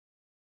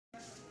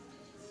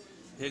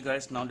Hey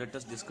guys, now let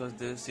us discuss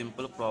this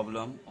simple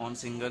problem on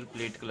single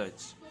plate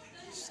clutch.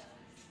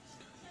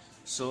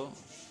 So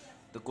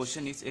the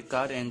question is, a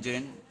car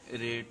engine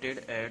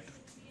rated at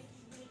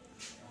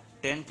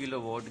 10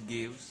 kilowatt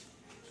gives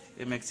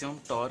a maximum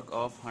torque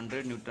of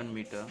 100 Newton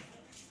meter.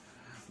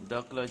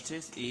 The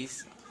clutches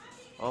is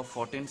of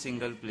 14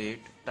 single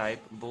plate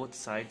type, both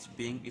sides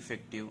being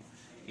effective.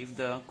 If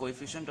the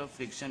coefficient of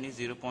friction is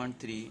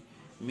 0.3,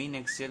 mean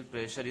axial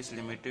pressure is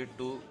limited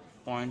to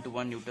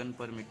 0.1 Newton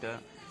per meter,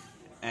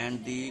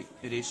 and the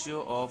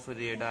ratio of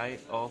radii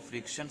of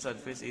friction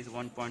surface is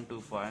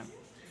 1.25.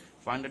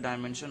 Find the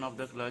dimension of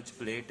the clutch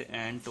plate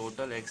and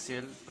total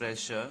axial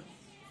pressure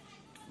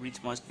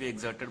which must be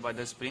exerted by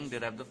the spring.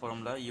 Derive the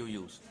formula you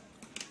use.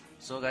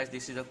 So guys,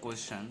 this is a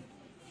question.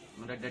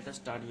 Let us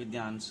start with the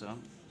answer.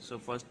 So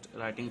first,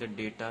 writing the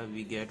data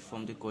we get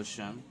from the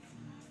question,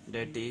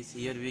 that is,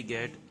 here we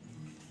get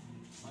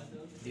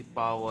the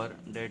power,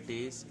 that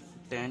is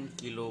 10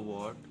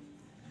 kilowatt,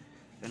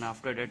 and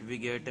after that we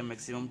get a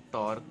maximum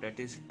torque, that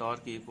is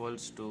torque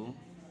equals to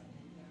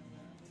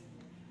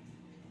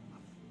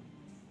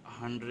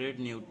 100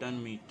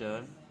 Newton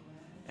meter,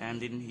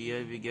 and in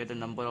here we get the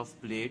number of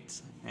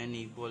plates, n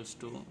equals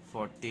to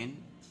 14.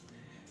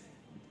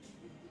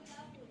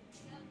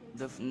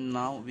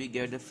 Now we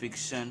get the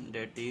friction,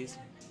 that is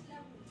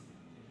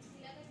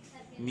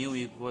mu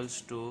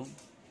equals to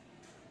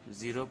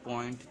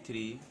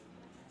 0.3,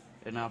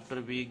 and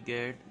after we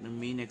get the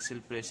mean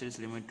axial pressure is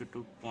limited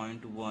to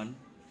 0.1,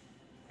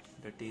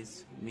 that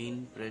is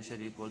mean pressure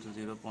equals to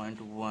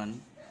 0.1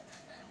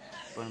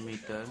 per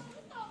meter,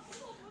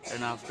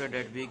 and after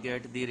that we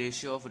get the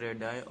ratio of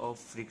radii of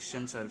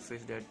friction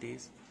surface, that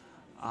is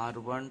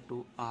R1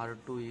 to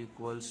R2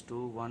 equals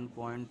to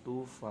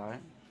 1.25,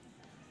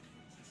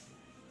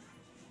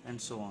 and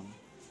so on.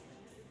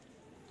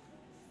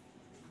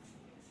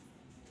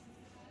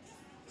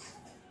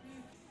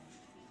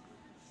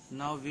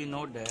 Now we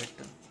know that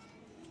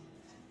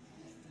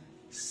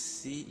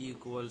C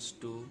equals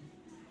to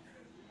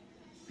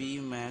P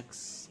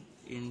max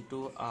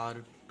into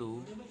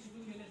R2,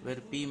 where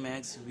P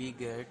max we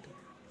get,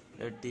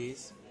 that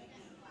is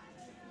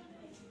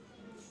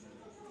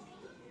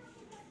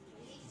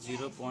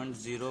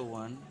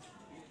 0.01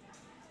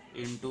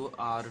 into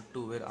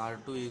R2, where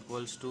R2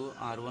 equals to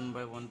R1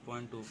 by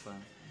 1.25.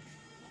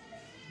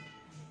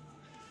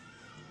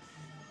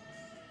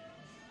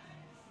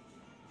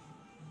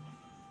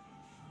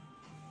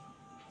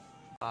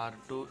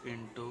 R2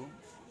 into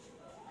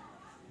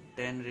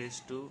 10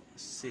 raised to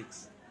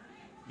 6,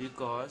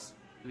 because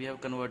we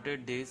have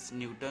converted this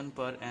Newton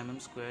per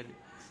mm square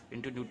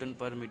into Newton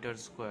per meter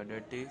square,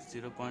 that is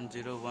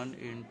 0.01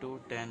 into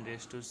 10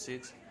 raised to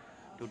 6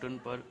 Newton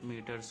per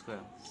meter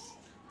square.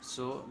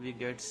 So we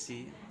get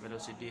C,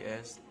 velocity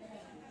S.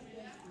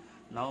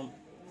 Now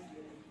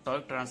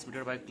torque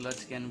transmitted by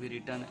clutch can be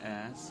written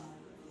as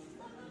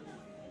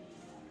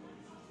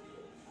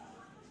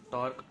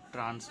torque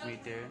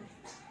transmitted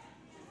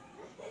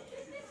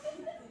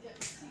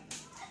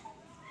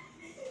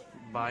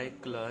by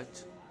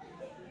clutch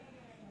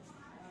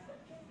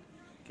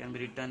can be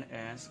written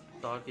as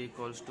torque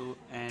equals to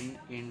N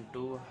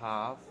into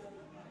half.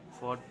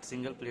 For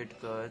single plate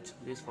clutch,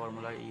 this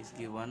formula is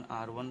given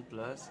R1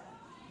 plus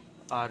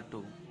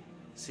R2.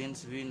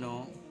 Since we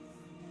know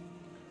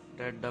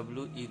that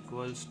W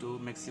equals to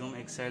maximum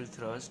axial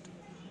thrust,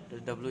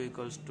 that W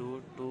equals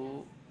to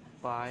 2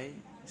 pi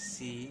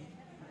C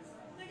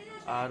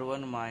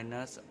R1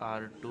 minus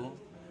R2,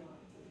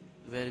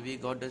 where we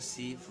got the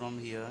C from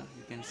here,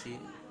 you can see,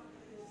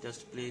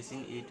 just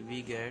placing it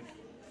we get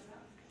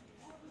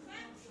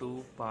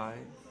 2 pi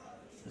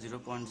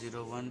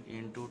 0.01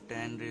 into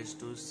 10 raised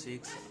to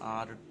 6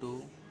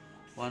 R2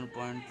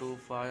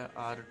 1.25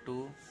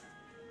 R2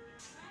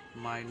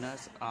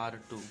 minus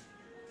R2.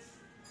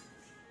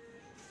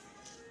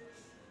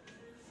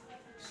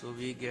 So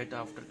we get,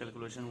 after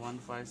calculation,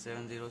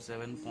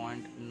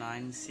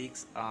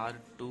 15707.96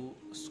 R2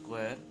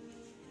 square.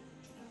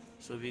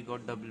 So we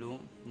got W.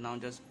 Now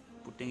just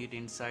putting it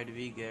inside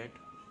we get,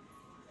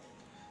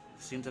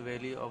 since the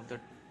value of the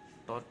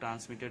torque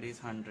transmitted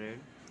is 100,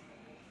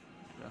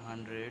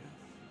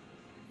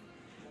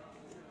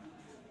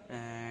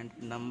 and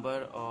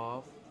number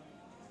of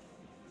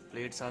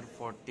plates are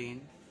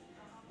 14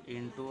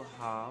 into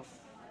half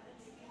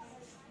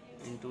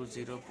into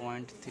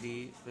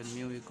 0.3, when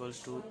mu equals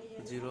to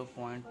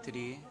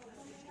 0.3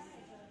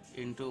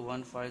 into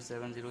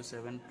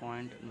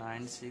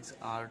 15707.96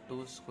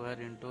 R2 square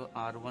into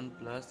R1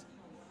 plus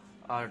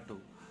R2.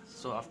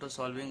 So after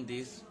solving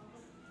this,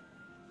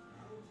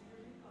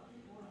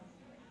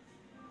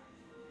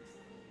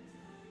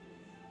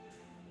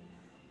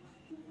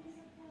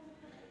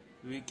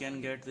 we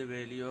can get the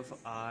value of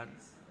R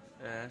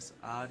as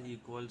R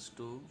equals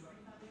to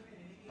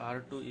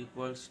R2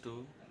 equals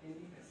to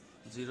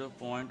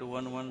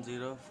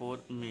 0.1104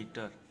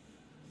 meter,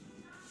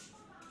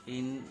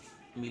 in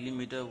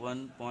millimeter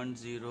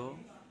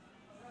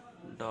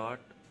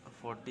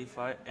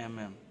 1.0.45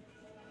 mm.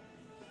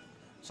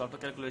 So after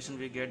calculation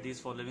we get these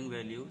following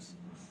values.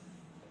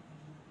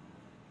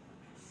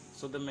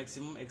 So the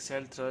maximum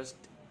axial thrust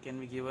can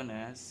be given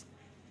as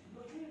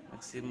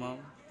maximum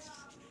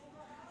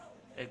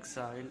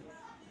axial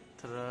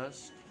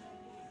thrust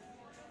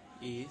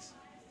is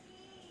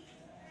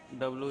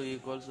W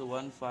equals to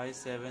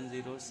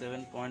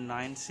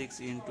 15707.96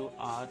 into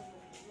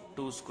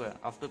R2 square.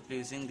 After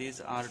placing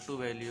this R2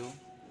 value,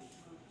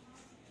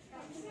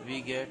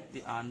 we get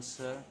the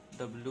answer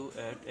W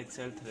at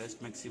axial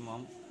thrust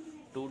maximum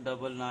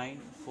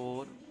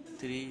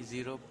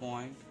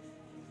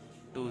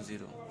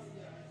 299,430.20.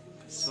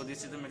 So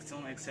this is the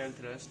maximum axial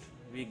thrust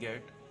we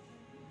get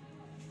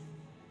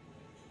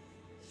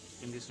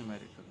in this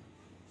numerical.